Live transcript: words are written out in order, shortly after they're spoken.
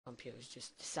computer's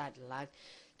just decided to lag.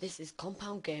 This is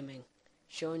Compound Gaming,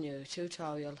 showing you a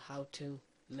tutorial how to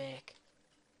make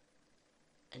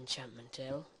enchantment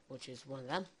table, which is one of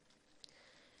them.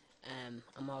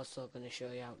 I'm also going to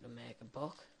show you how to make a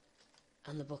book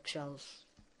and the bookshelves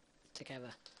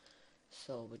together,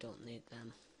 so we don't need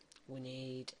them.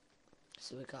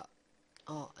 So we got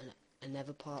a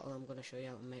nether portal I'm going to show you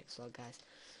how to make as well, guys.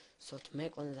 So to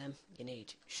make one of them, you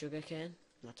need sugarcane.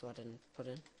 That's what I didn't put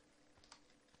in.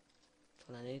 That's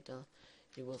what I need though.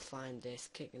 You will find this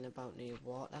kicking about near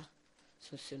water.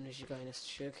 So as soon as you go in a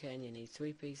sugarcane, you need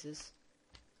 3 pieces,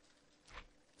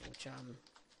 which I'm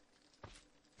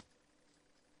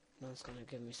just going to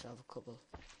give myself a couple.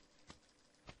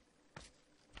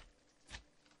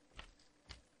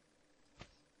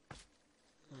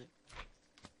 Right,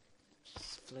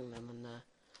 just fling them in there.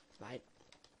 Right,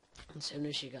 as soon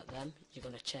as you got them, you're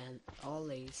going to turn all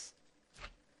these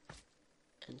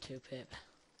into paper.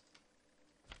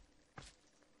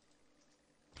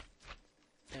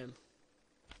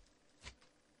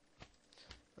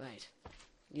 Right,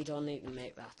 you don't need to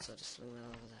make that, so just fling that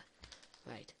over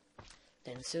there. Right,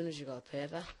 then as soon as you got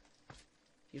paper,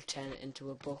 you turn it into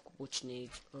a book which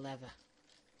needs leather.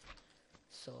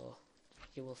 So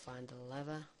you will find the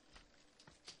leather.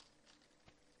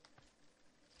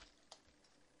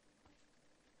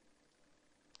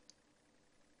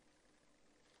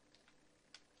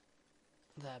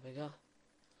 There we go.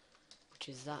 Which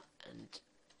is that, and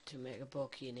to make a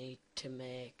book you need to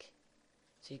make,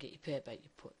 so you get your paper, you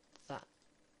put that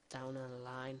down on a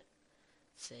line.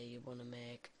 Say you want to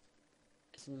make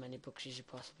as many books as you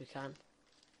possibly can.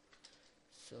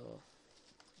 So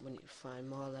when you find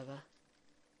more leather,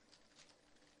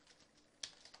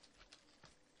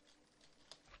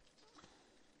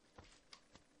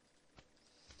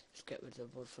 just get rid of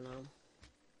the wood for now.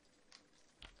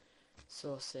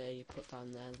 So say you put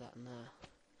down there, that and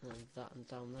there, and that and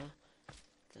down there.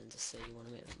 Then just say you want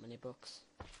to make that many books.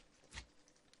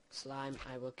 Slime,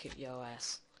 I will kick your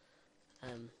ass.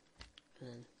 And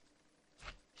then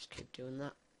just keep doing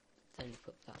that. Then you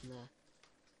put that in there.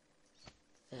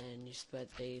 Then you spread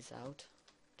these out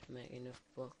to make enough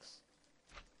books,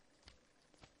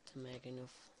 to make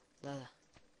enough leather.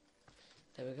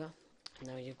 There we go.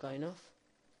 Now you've got enough.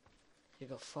 You've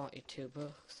got 42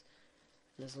 books.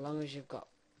 And as long as you've got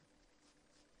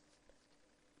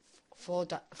 4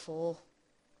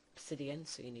 obsidian,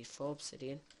 so you need 4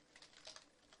 obsidian,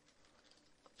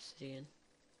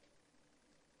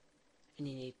 and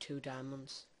you need 2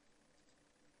 diamonds,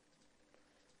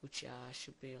 which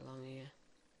should be along here.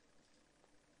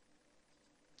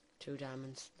 2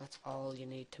 diamonds, that's all you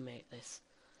need to make this.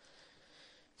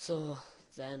 So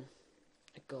then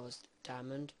it goes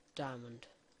diamond, diamond,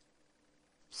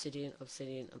 obsidian,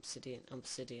 obsidian, obsidian,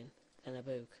 obsidian, then a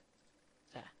book.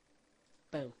 There.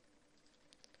 Boom.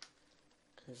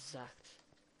 Exact.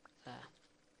 There.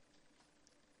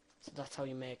 So that's how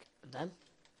you make them.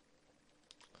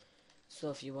 So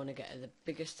if you want to get the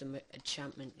biggest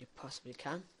enchantment you possibly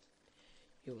can,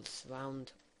 you will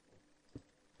surround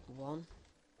 1.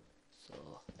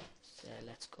 So say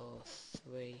let's go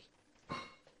 3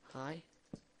 high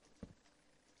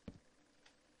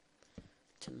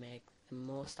to make the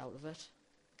most out of it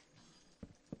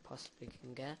possibly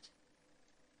can get.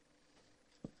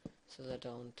 So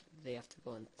they have to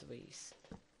go in 3s.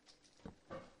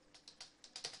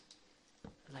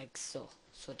 Like so.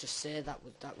 So just say that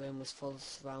room was full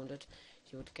surrounded,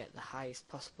 you would get the highest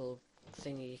possible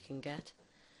thing you can get.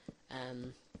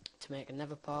 To make a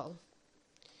nether portal,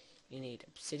 you need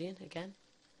obsidian again.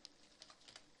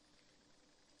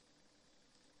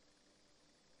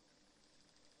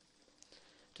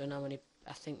 Don't know how many.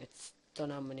 I think don't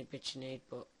know how many bits you need,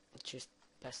 but it's just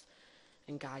best.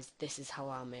 And guys, this is how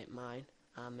I make mine.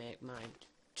 I make mine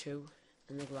 2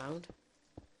 in the ground,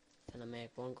 then I make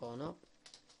 1 going up,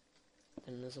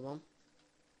 then another 1,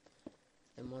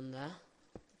 then 1 there,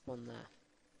 1 there,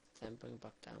 then bring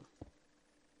back down,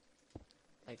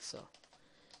 like so.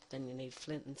 Then you need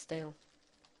flint and steel,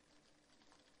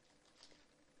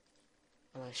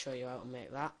 and I'll show you how to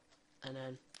make that, and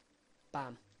then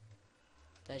bam,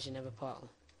 there's your nether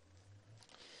portal.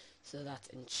 So that's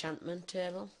enchantment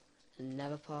table and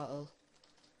nether portal.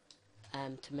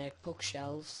 To make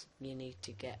bookshelves you need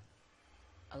to get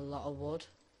a lot of wood.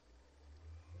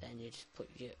 Then you just put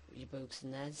your books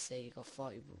in there. Say you got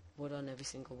 40 wood on every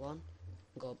single one,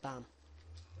 and go bam.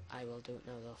 I will do it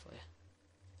now though for you.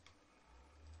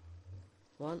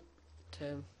 1,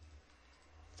 2,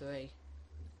 3,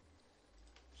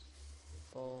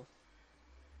 4.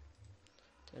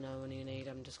 Don't know how many you need.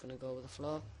 I'm just gonna go with the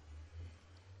flow.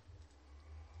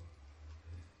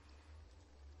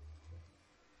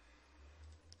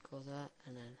 go there,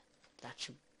 and then that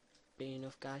should be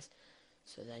enough, guys.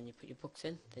 So then you put your books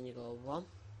in, then you go 1,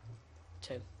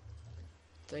 2,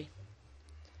 3.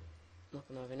 Not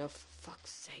gonna have enough, for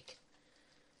fuck's sake.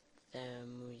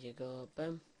 Then you go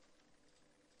boom,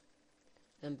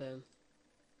 then boom,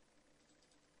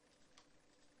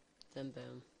 then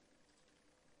boom,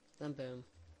 then boom,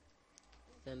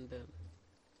 then boom,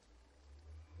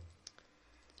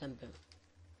 then boom,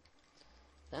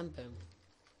 then boom.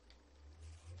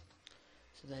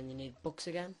 So then you need books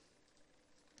again.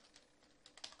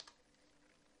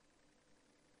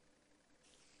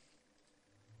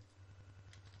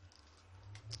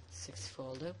 Six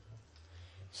folder.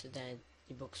 So then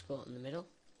your books go in the middle,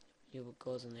 your book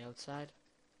goes on the outside,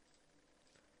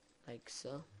 like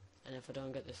so. And if I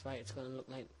don't get this right, it's gonna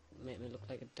make me look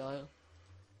like a dial.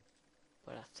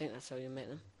 But I think that's how you make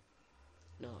them.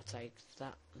 No, it's like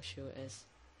that. I'm sure it is.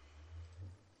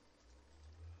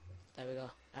 There we go.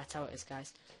 That's how it is,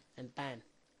 guys. And bam,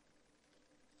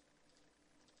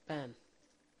 bam,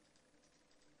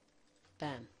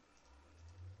 bam,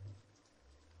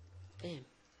 bam.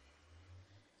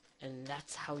 And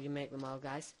that's how you make them all,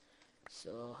 guys.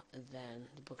 So, and then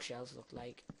the bookshelves look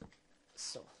like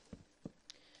so.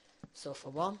 So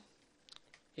for one,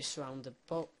 you surround the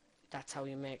book. That's how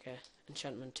you make a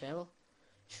enchantment table.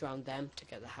 Surround them to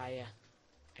get the higher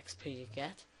XP you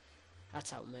get. That's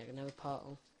how to make another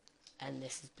portal. And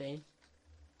this has been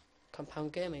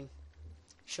Compound Gaming,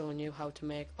 showing you how to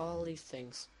make all these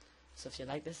things. So if you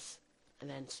like this, and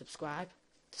then subscribe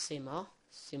to see more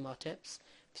tips.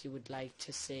 If you would like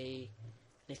to see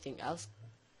anything else,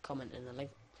 comment in the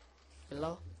link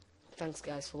below. Thanks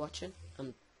guys for watching,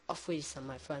 and off we some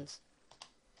my friends.